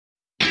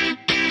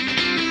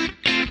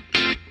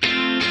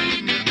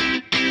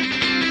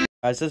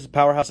Guys, this is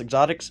Powerhouse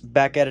Exotics,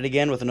 back at it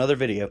again with another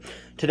video.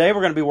 Today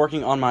we're going to be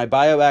working on my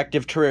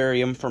bioactive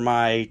terrarium for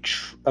my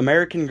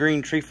American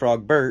green tree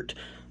frog, Bert.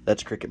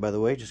 That's Cricket, by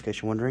the way, just in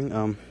case you're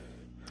wondering.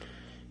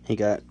 He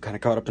got kind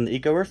of caught up in the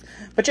eco-earth.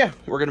 But yeah,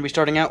 we're going to be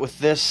starting out with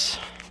this.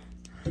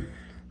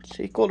 It's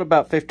equal to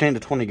about 15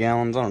 to 20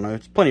 gallons. I don't know,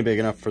 it's plenty big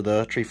enough for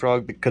the tree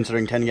frog,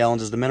 considering 10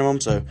 gallons is the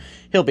minimum, so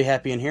he'll be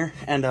happy in here.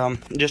 And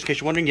just in case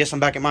you're wondering, yes, I'm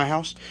back at my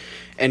house.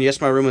 And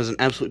yes, my room is an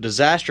absolute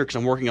disaster because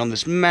I'm working on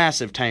this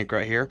massive tank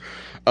right here.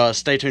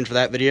 Stay tuned for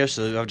that video.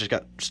 So I've just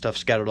got stuff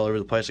scattered all over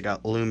the place. I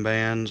got loom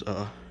bands,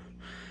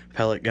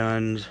 pellet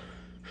guns.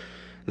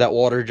 That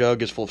water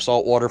jug is full of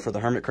salt water for the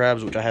hermit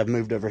crabs, which I have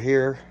moved over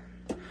here.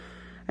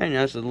 And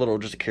yeah, it's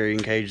just a carrying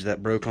cage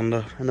that broke in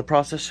the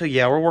process. So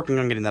yeah, we're working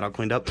on getting that all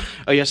cleaned up.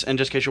 Oh yes, and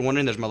just in case you're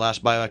wondering, there's my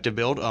last bioactive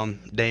build.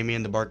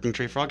 Damien, the barking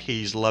tree frog,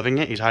 he's loving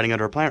it. He's hiding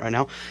under a plant right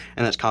now.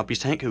 And that's Compy's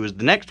tank, who is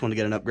the next one to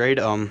get an upgrade.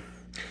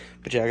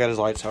 But yeah, I got his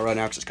lights out right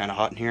now because it's kind of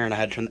hot in here, and I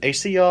had to turn the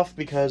AC off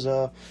because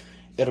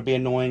it'll be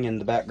annoying in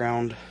the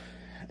background.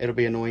 It'll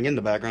be annoying in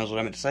the background is what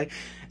I meant to say.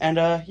 And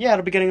yeah,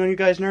 it'll be getting on you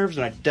guys' nerves,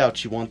 and I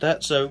doubt you want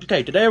that. So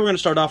okay, today we're going to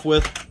start off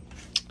with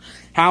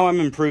how I'm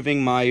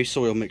improving my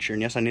soil mixture.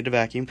 And yes, I need to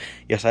vacuum.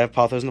 Yes, I have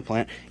pothos in the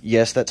plant.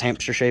 Yes, that's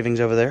hamster shavings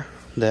over there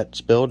that's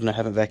spilled and I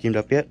haven't vacuumed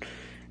up yet.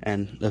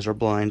 And those are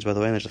blinds, by the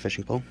way, and there's a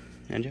fishing pole.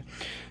 And yeah.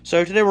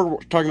 So today we're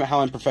talking about how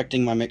I'm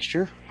perfecting my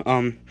mixture.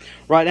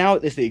 Right now,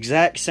 it's the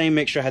exact same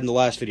mixture I had in the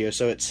last video.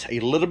 So it's a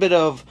little bit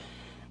of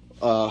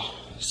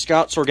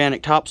Scott's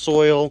Organic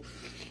Topsoil,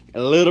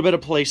 a little bit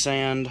of play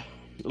sand,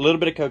 a little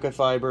bit of cocoa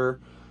fiber,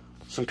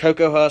 some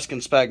cocoa husk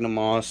and sphagnum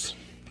moss.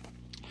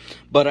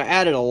 But I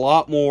added a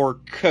lot more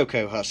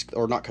cocoa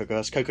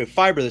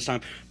fiber this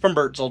time from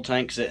Bert's old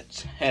tanks.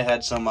 It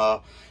had some,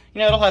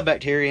 it'll have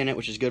bacteria in it,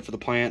 which is good for the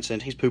plants,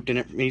 and he's pooped in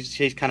it.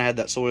 He's kind of had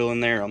that soil in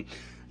there.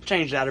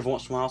 Changed it out every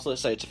once in a while, so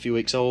let's say it's a few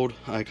weeks old.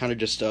 I kind of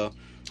just, I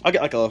have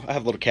a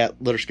little cat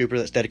litter scooper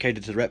that's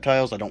dedicated to the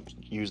reptiles. I don't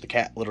use the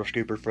cat litter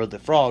scooper for the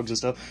frogs and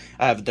stuff.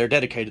 I have their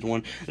dedicated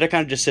one that I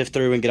kind of just sift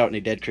through and get out any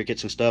dead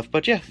crickets and stuff.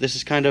 But yeah, this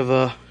is kind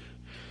of,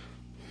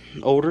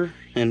 older,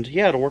 and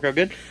yeah, it'll work out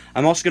good.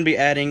 I'm also going to be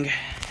adding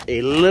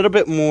a little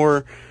bit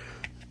more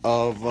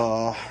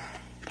of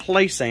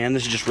play sand.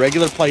 This is just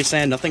regular play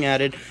sand, nothing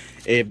added.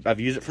 I've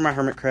used it for my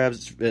hermit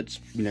crabs. It's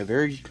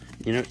very,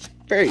 it's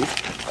very,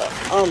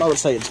 I don't know what to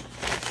say.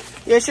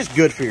 It's just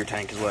good for your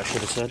tank is what I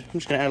should have said. I'm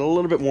just going to add a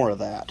little bit more of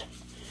that.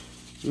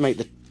 Make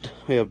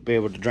we'll be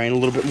able to drain a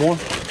little bit more.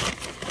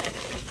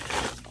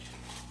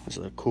 This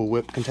is a Cool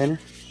Whip container.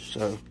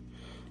 So,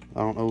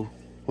 I don't know,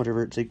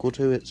 whatever it's equal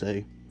to, it's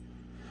a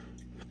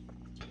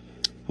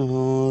I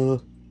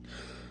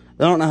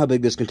don't know how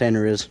big this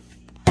container is.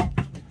 I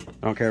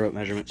don't care about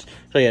measurements.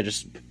 So yeah,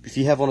 just if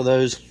you have one of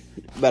those,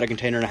 about a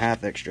container and a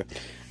half extra.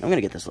 I'm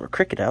gonna get this little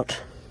cricket out,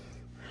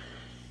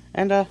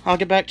 and I'll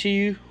get back to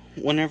you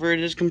whenever it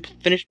is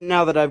finished.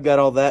 Now that I've got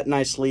all that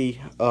nicely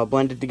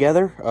blended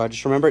together,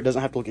 just remember it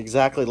doesn't have to look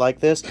exactly like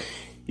this.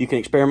 You can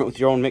experiment with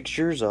your own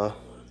mixtures.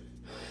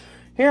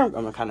 Here I'm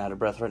kind of out of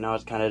breath right now.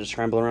 It's kind of just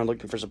scrambling around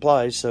looking for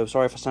supplies. So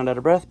sorry if I sound out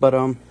of breath, but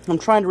I'm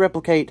trying to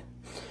replicate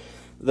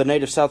the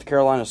native South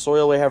Carolina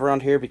soil we have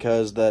around here,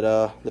 because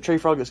the tree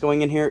frog that's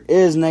going in here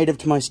is native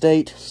to my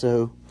state.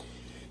 So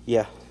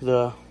yeah,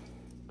 the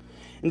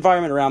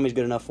environment around me is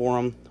good enough for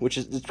them, which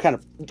is it's kind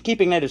of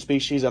keeping native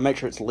species. I make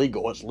sure it's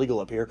legal. It's legal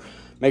up here.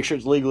 Make sure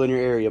it's legal in your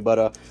area.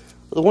 But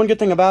the one good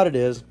thing about it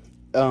is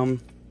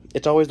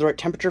it's always the right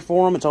temperature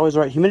for them. It's always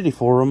the right humidity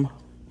for them.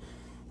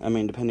 I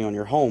mean, depending on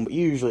your home, but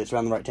usually it's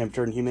around the right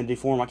temperature and humidity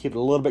for them. I keep it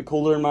a little bit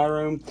cooler in my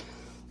room,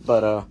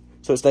 but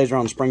so it stays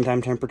around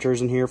springtime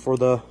temperatures in here for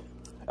the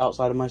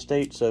outside of my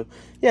state. So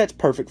yeah, it's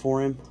perfect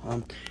for him.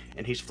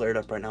 And he's flared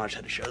up right now. I just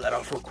had to show that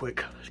off real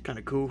quick. It's kind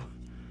of cool.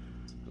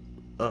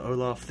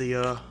 Olaf,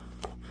 the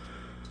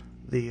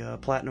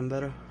platinum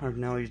betta.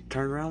 Now he's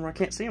turned around where I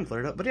can't see him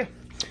flared up. But yeah,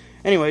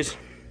 anyways,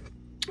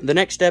 the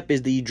next step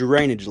is the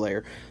drainage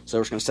layer. So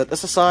we're just gonna set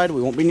this aside.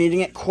 We won't be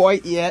needing it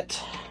quite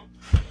yet.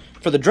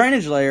 For the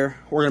drainage layer,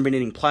 we're gonna be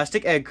needing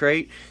plastic egg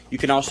crate. You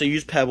can also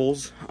use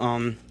pebbles,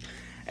 and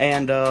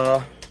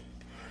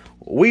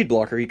weed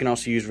blocker. You can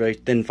also use very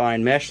thin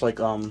fine mesh, like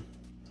sort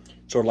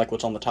of like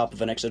what's on the top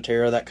of an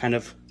Exoterra, that kind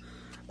of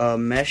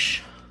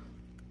mesh.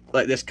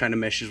 Like this kind of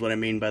mesh is what I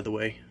mean, by the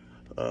way,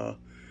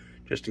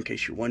 just in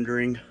case you're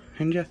wondering.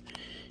 And yeah,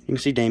 you can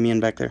see Damien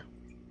back there.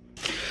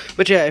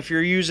 But yeah, if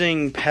you're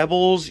using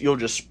pebbles, you'll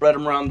just spread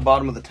them around the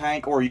bottom of the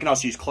tank, or you can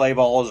also use clay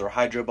balls or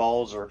hydro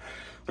balls or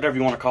whatever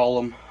you want to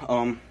call them.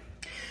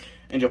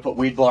 And you'll put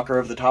weed blocker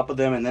over the top of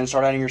them and then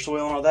start adding your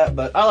soil and all that.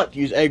 But I like to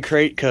use egg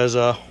crate because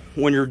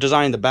when you're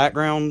designing the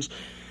backgrounds,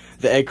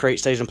 the egg crate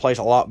stays in place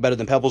a lot better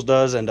than pebbles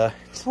does, and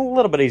it's a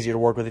little bit easier to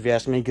work with if you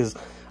ask me, because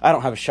I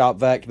don't have a shop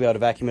vac to be able to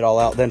vacuum it all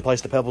out, then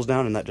place the pebbles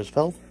down, and that just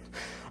fell.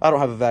 I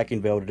don't have a vacuum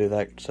to be able to do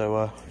that,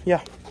 so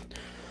yeah.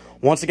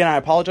 Once again, I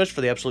apologize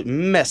for the absolute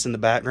mess in the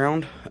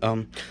background.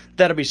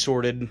 That'll be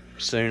sorted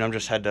soon. I'm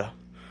just had to,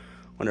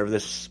 whenever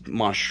this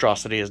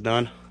monstrosity is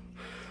done.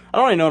 I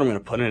don't even know what I'm going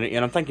to put in it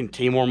yet. I'm thinking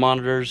Timor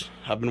monitors.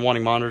 I've been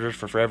wanting monitors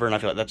for forever, and I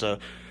feel like that's a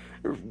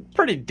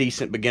pretty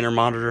decent beginner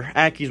monitor.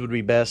 Ackies would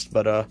be best,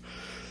 but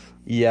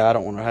yeah, I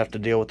don't want to have to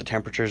deal with the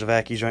temperatures of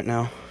Ackies right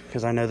now,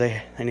 because I know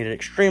they need it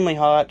extremely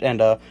hot,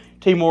 and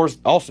T-Moore's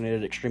also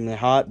needed extremely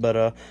hot,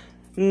 but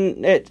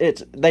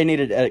they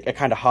needed a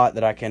kind of hot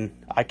that I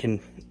can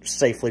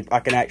safely,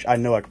 I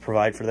know I can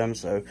provide for them.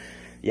 So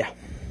yeah,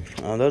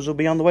 those will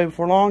be on the way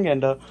before long,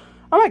 and I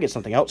might get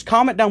something else.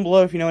 Comment down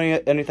below if you know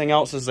anything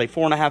else. This is a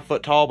 4.5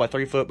 foot tall by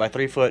 3 foot by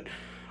 3 foot.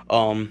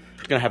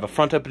 It's gonna have a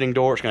front opening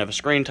door. It's gonna have a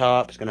screen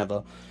top. It's gonna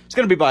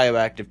be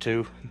bioactive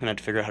too. I'm gonna have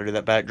to figure out how to do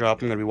that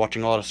backdrop. I'm gonna be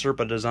watching a lot of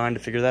Serpa Design to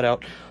figure that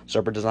out.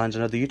 Serpa Design's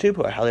another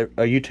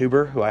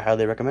YouTuber who I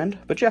highly recommend.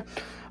 But yeah,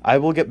 I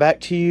will get back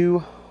to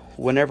you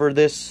whenever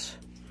this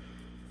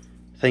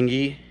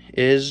thingy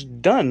is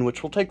done,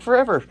 which will take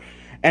forever.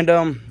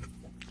 And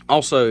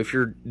also, if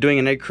you're doing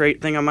an egg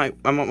crate thing, I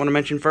might want to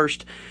mention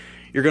first,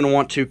 you're gonna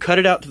want to cut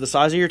it out to the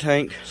size of your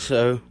tank.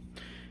 So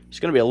it's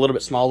gonna be a little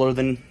bit smaller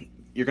than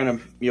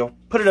you'll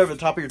put it over the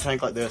top of your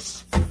tank like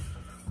this,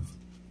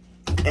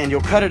 and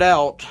you'll cut it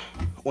out.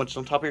 Once it's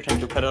on top of your tank,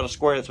 you'll cut out a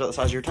square that's about the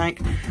size of your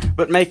tank,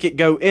 but make it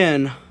go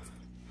in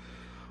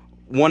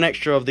one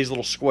extra of these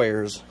little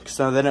squares,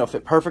 so then it'll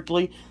fit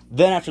perfectly.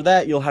 Then after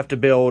that, you'll have to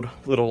build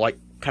little, like,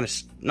 I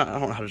don't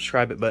know how to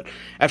describe it, but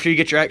after you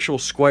get your actual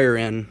square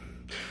in,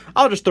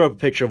 I'll just throw up a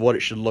picture of what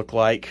it should look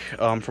like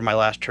for my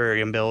last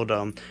terrarium build,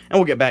 and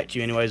we'll get back to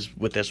you anyways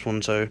with this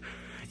one. So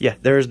yeah,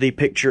 there's the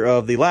picture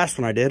of the last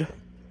one I did.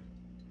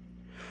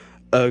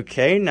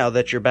 Okay, now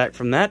that you're back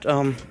from that,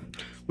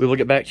 we will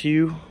get back to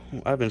you.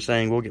 I've been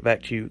saying we'll get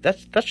back to you. That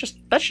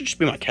should just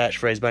be my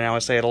catchphrase by now. I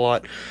say it a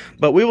lot.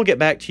 But we will get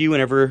back to you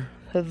whenever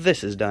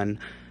this is done.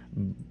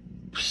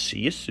 See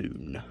you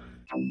soon.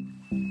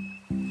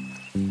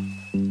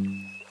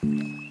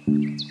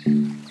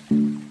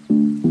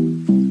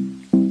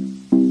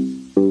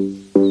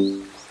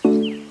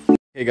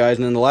 Hey guys,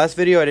 and in the last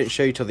video I didn't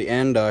show you till the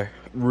end. I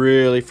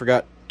really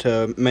forgot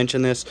to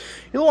mention this.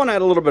 You'll want to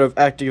add a little bit of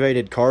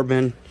activated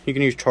carbon. You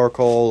can use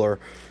charcoal or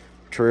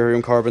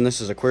terrarium carbon. This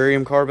is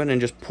aquarium carbon,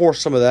 and just pour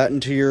some of that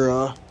into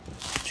your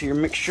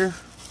mixture.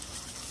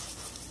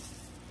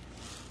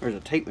 There's a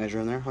tape measure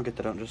in there. I'll get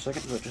that out in just a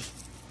second, but just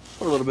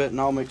put a little bit and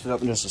I'll mix it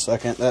up in just a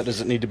second. That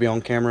doesn't need to be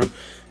on camera.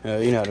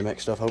 You know how to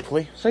mix stuff,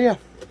 hopefully. So yeah,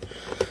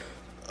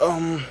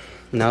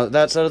 now that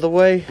that's out of the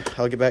way,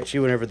 I'll get back to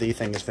you whenever the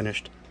thing is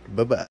finished.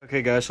 Bye-bye.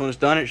 Okay guys, so when it's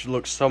done, it should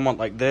look somewhat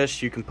like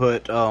this. You can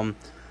put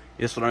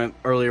this one I meant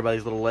earlier by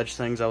these little ledge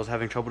things I was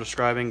having trouble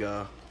describing.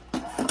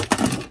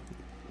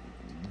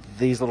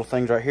 These little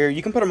things right here,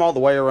 you can put them all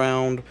the way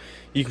around.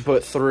 You can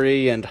put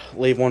 3 and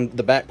leave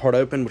the back part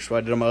open, which is what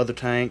I did on my other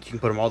tank. You can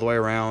put them all the way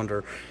around,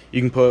 or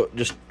you can put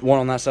just one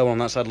on that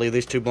side, leave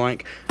these 2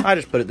 blank. I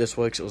just put it this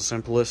way because it was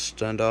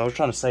simplest, and I was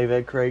trying to save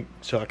egg crate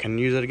so I can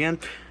use it again,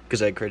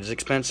 because egg crate is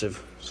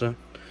expensive. So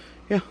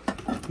yeah,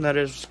 that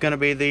is going to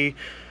be the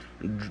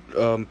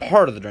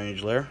part of the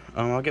drainage layer.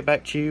 I'll get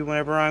back to you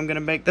whenever I'm going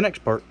to make the next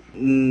part.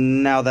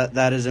 Now that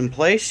that is in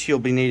place, you'll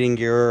be needing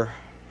your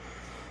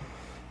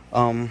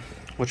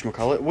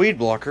whatchamacallit, weed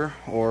blocker,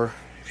 or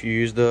if you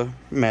use the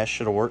mesh,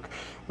 it'll work.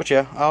 But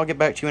yeah, I'll get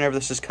back to you whenever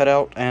this is cut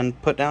out and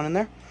put down in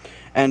there.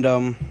 And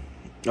or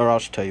I'll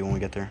just tell you when we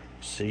get there.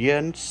 See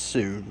you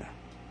soon.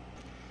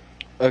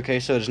 Okay,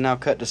 so it is now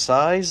cut to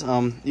size.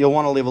 You'll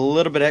want to leave a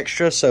little bit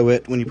extra so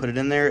when you put it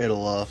in there, it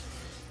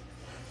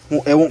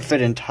won't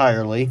fit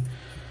entirely.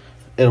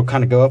 It'll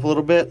kind of go up a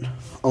little bit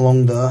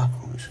along the,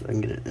 let me see if I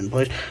can get it in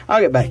place.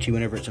 I'll get back to you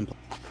whenever it's in place.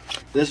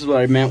 This is what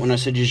I meant when I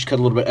said you just cut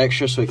a little bit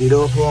extra so it can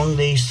go up along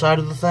the side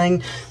of the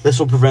thing. This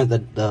will prevent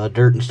the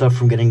dirt and stuff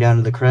from getting down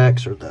to the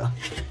cracks, or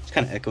it's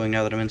kind of echoing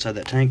now that I'm inside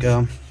that tank.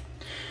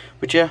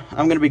 But yeah,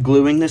 I'm going to be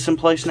gluing this in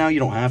place now. You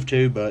don't have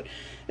to, but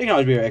it can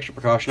always be an extra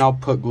precaution. I'll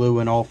put glue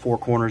in all 4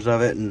 corners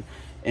of it and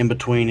in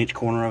between each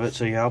corner of it.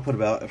 So yeah, I'll put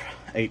about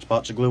 8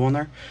 spots of glue on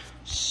there.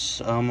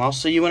 So, I'll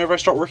see you whenever I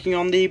start working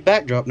on the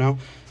backdrop now,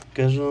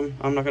 because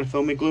I'm not going to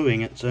film me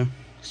gluing it. So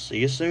see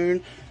you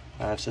soon.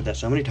 I've said that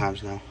so many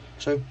times now,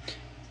 so I'm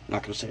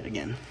not going to say it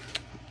again.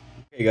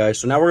 Okay guys,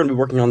 so now we're going to be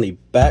working on the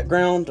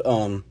background.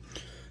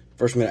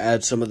 First I'm going to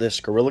add some of this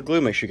Gorilla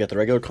Glue. Make sure you get the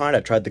regular kind. I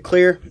tried the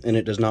clear and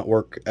it does not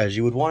work as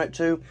you would want it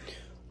to.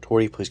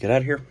 Tori, please get out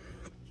of here.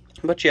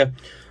 But yeah,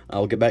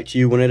 I'll get back to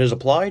you when it is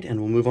applied and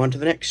we'll move on to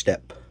the next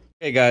step.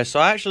 Okay guys, so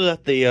I actually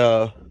let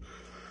the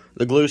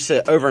glue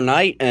sit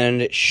overnight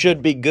and it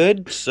should be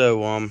good.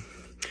 So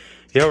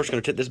yeah, we're just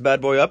going to tip this bad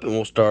boy up and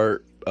we'll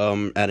start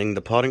adding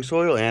the potting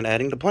soil and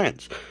adding the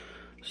plants.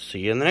 See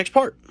you in the next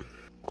part.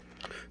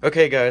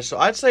 Okay guys, so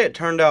I'd say it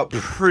turned out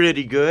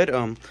pretty good.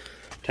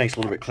 Tank's a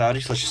little bit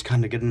cloudy, so let's just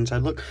kind of get an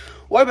inside look.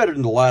 Way better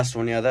than the last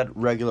one. Yeah, that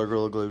regular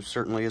Gorilla Glue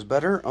certainly is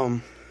better.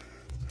 You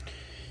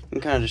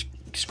can kind of just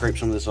scrape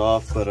some of this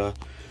off, but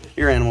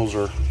your animals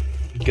are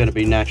going to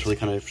be naturally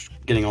kind of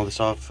getting all this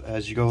off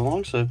as you go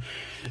along, so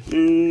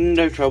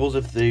no troubles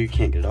if they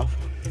can't get it off.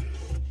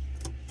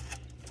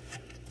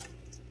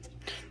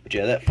 But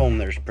yeah, that foam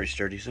there is pretty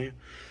sturdy, so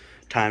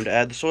time to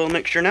add the soil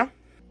mixture now.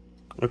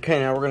 Okay,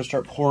 now we're going to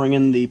start pouring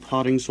in the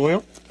potting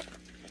soil.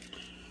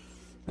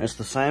 It's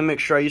the same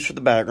mixture I used for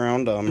the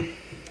background.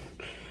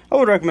 I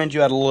would recommend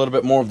you add a little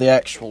bit more of the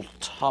actual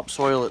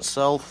topsoil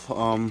itself.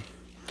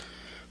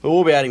 But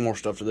we'll be adding more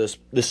stuff to this.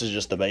 This is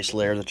just the base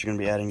layer that you're going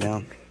to be adding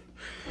down.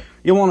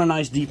 You want a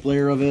nice deep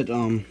layer of it.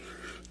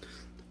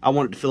 I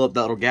want it to fill up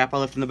that little gap I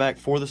left in the back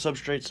for the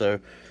substrate, so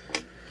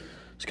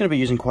it's going to be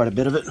using quite a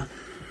bit of it.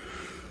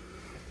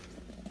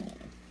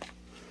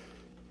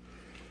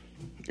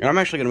 And I'm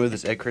actually going to move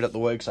this egg crate out the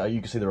way because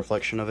you can see the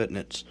reflection of it,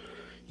 and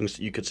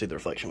you could see the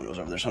reflection when it was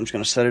over there. So I'm just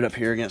going to set it up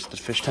here against the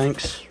fish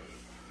tanks.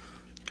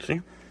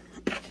 See?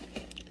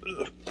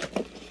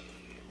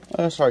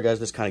 Sorry guys,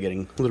 this is kind of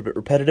getting a little bit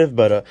repetitive,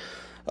 but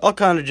I'll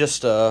kind of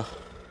just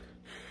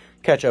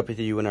catch up with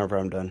you whenever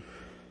I'm done.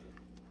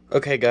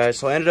 Okay guys,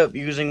 so I ended up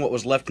using what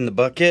was left in the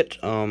bucket.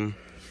 Yeah,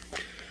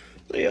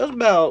 this is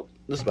about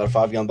a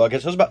 5-gallon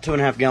bucket, so it's about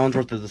 2.5 gallons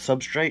worth of the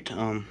substrate.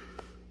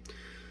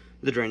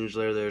 The drainage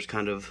layer there is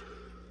kind of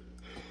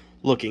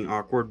looking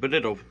awkward, but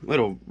it'll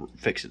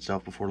fix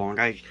itself before long.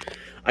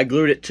 I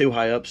glued it too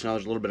high up, so now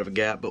there's a little bit of a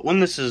gap. But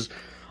when this is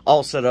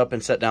all set up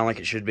and set down like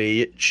it should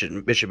be, it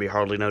should be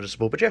hardly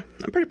noticeable. But yeah,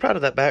 I'm pretty proud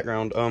of that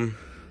background.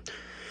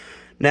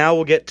 Now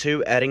we'll get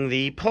to adding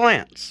the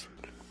plants.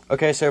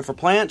 Okay, so for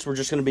plants, we're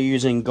just going to be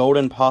using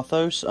golden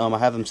pothos. I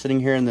have them sitting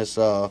here in this.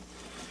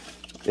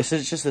 This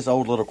is just this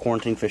old little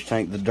quarantine fish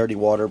tank, the dirty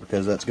water,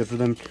 because that's good for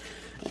them.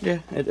 Yeah,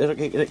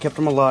 it kept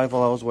them alive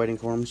while I was waiting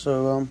for them.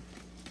 So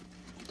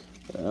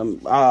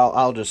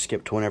I'll just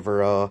skip to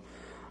whenever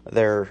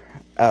they're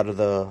out of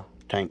the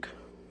tank.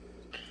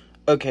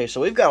 Okay, so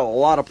we've got a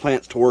lot of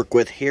plants to work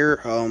with here.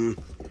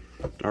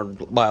 Or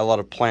by a lot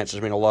of plants, I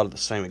mean a lot of the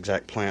same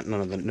exact plant,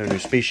 no new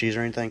species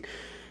or anything.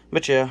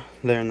 But yeah,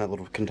 they're in that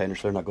little container,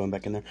 so they're not going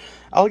back in there.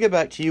 I'll get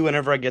back to you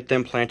whenever I get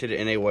them planted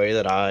in a way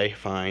that I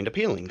find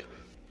appealing.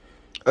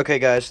 Okay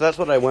guys, so that's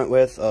what I went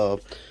with.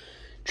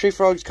 Tree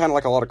frog's kind of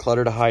like a lot of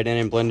clutter to hide in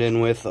and blend in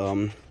with.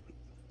 So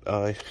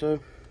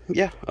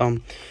yeah,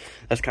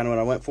 that's kind of what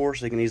I went for,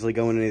 so you can easily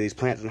go into any of these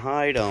plants and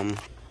hide.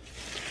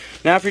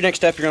 Now for your next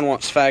step, you're going to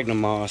want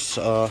sphagnum moss.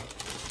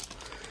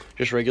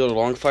 Just regular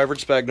long fibered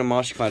sphagnum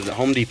moss. You can find it at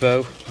Home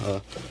Depot.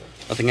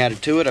 Nothing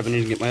added to it. I've been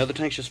needing to get my other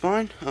tanks just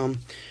fine.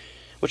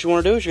 What you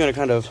want to do is you're going to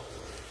kind of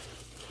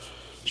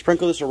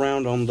sprinkle this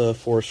around on the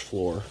forest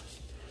floor.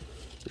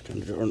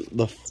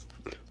 The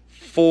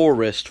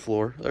forest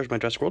floor. There's my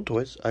Jurassic World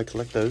toys. I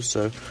collect those,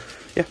 so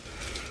yeah.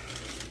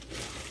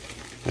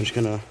 I'm just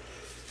going to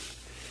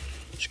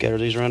scatter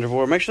these around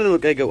everywhere. Make sure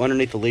they go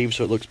underneath the leaves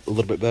so it looks a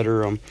little bit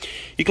better.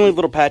 You can leave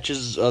little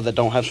patches that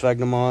don't have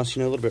sphagnum moss,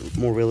 you know, a little bit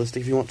more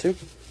realistic if you want to.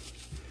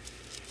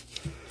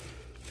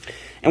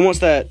 And once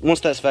that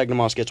sphagnum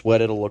moss gets wet,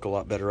 it'll look a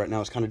lot better. Right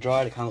now it's kind of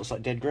dry. It kind of looks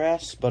like dead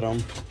grass, but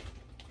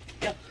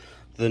yeah.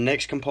 The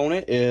next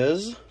component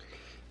is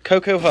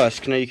cocoa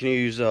husk. Now you can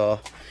use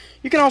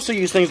you can also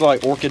use things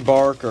like orchid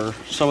bark or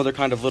some other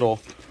kind of little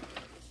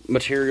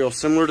material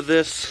similar to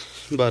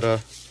this, but I'm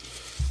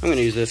going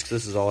to use this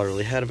because this is all I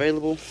really had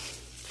available.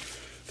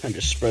 Kind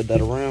of just spread that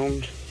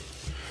around.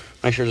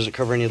 Make sure it doesn't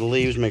cover any of the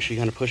leaves. Make sure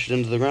you kind of push it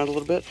into the ground a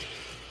little bit.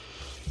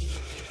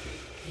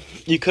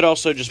 You could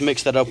also just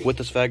mix that up with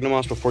the sphagnum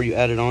moss before you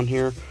add it on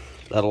here.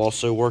 That'll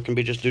also work and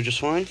do just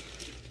fine.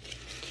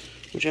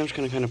 Which I'm just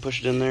going to kind of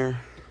push it in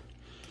there.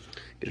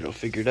 Get it all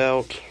figured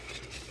out.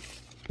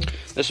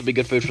 This will be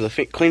good food for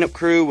the cleanup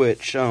crew,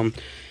 which I'm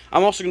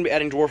also going to be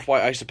adding dwarf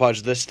white isopods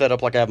to this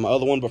setup like I have my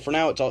other one, but for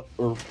now, until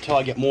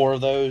I get more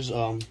of those,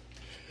 I'm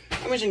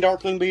using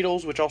darkling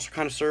beetles, which also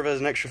kind of serve as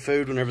an extra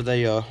food whenever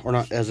they, or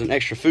not, as an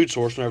extra food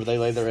source whenever they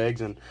lay their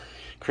eggs and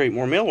create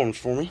more mealworms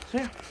for me. So,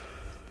 yeah.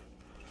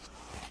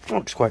 It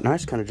looks quite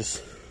nice. Kind of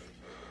just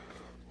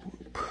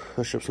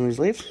push up some of these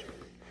leaves.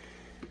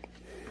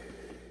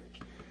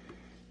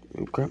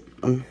 Okay.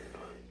 I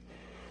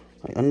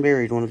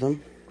unburied one of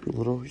them. A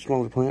little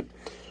smaller plant.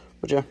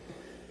 But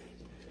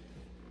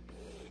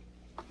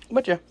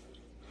yeah,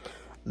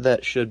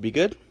 that should be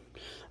good.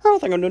 I don't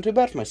think I'm doing too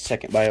bad for my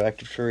second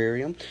bioactive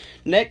terrarium.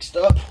 Next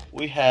up,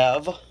 we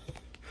have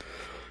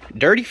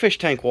dirty fish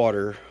tank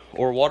water,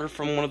 or water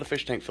from one of the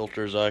fish tank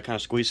filters. I kind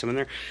of squeeze some in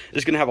there.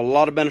 It's going to have a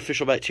lot of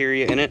beneficial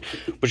bacteria in it,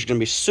 which is going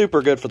to be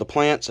super good for the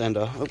plants. And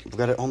oh, we've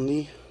got it on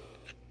the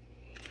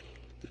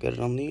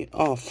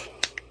off.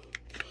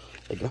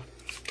 There you go.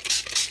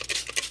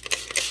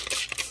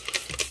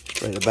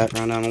 Spray the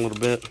background down a little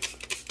bit.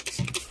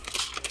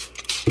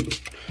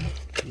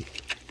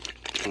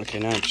 Okay,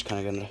 now I'm just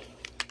kind of going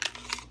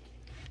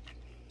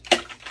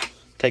to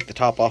take the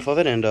top off of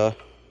it and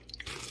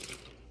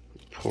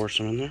pour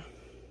some in there.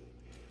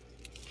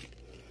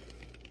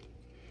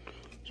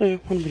 So yeah,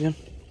 that'll be good.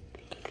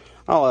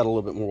 I'll add a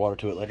little bit more water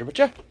to it later, but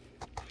yeah.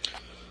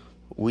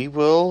 We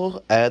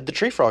will add the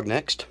tree frog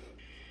next.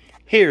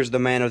 Here's the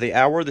man of the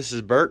hour. This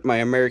is Bert, my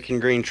American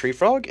green tree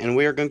frog, and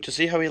we are going to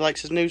see how he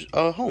likes his new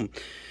home.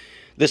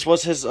 This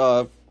was his,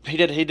 he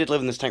did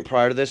live in this tank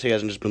prior to this. He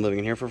hasn't just been living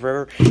in here for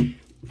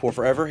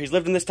forever. He's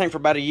lived in this tank for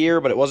about a year,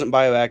 but it wasn't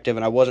bioactive,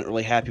 and I wasn't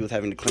really happy with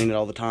having to clean it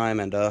all the time,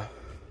 and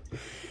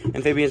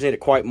amphibians need it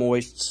quite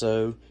moist,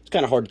 so it's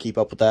kind of hard to keep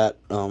up with that.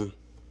 So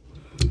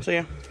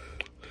yeah.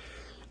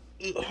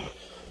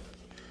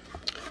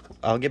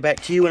 I'll get back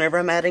to you whenever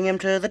I'm adding him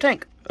to the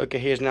tank. Okay,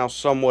 he is now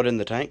somewhat in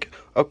the tank.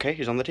 Okay,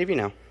 he's on the TV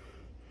now.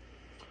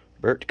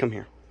 Bert, come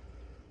here.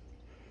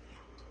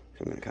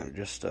 I'm going to kind of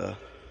just,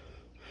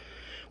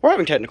 we're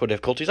having technical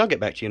difficulties. I'll get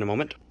back to you in a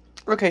moment.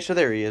 Okay, so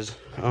there he is.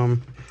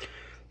 Kind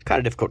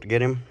of difficult to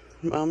get him.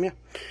 Yeah.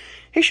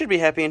 He should be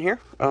happy in here.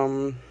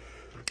 Oh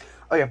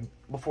yeah,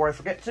 before I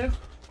forget to,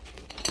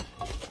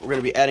 we're going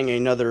to be adding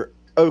another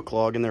oak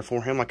log in there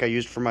for him, like I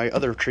used for my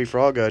other tree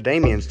frog,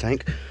 Damien's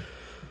tank.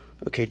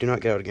 Okay, do not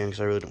get out again, because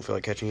I really don't feel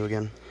like catching you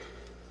again.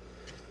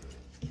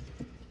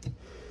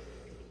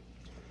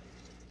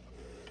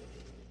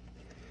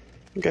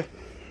 Okay.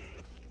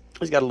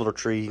 He's got a little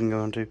tree you can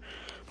go into.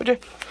 But yeah,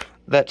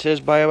 that's his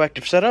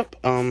bioactive setup.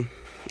 I'll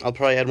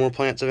probably add more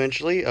plants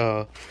eventually.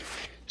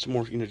 Some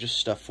more, just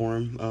stuff for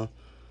him.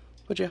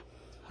 But yeah,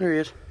 there he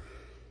is.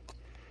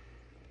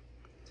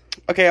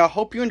 Okay, I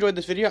hope you enjoyed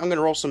this video. I'm going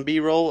to roll some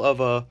B-roll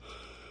of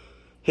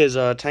his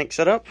tank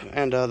setup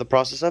and the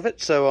process of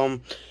it. So,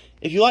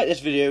 if you like this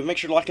video, make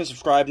sure to like and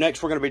subscribe.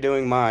 Next, we're going to be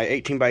doing my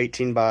 18 by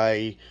 18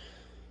 by...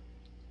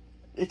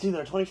 It's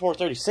either 24 or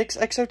 36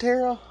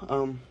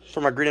 Exoterra. For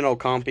my green and old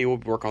compy, we'll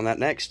work on that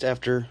next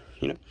after,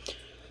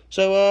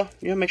 So,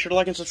 yeah, make sure to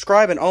like and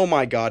subscribe. And, oh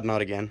my god, not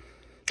again.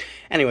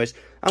 Anyways,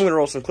 I'm going to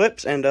roll some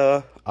clips, and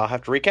I'll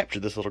have to recapture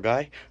this little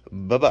guy.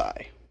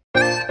 Bye-bye.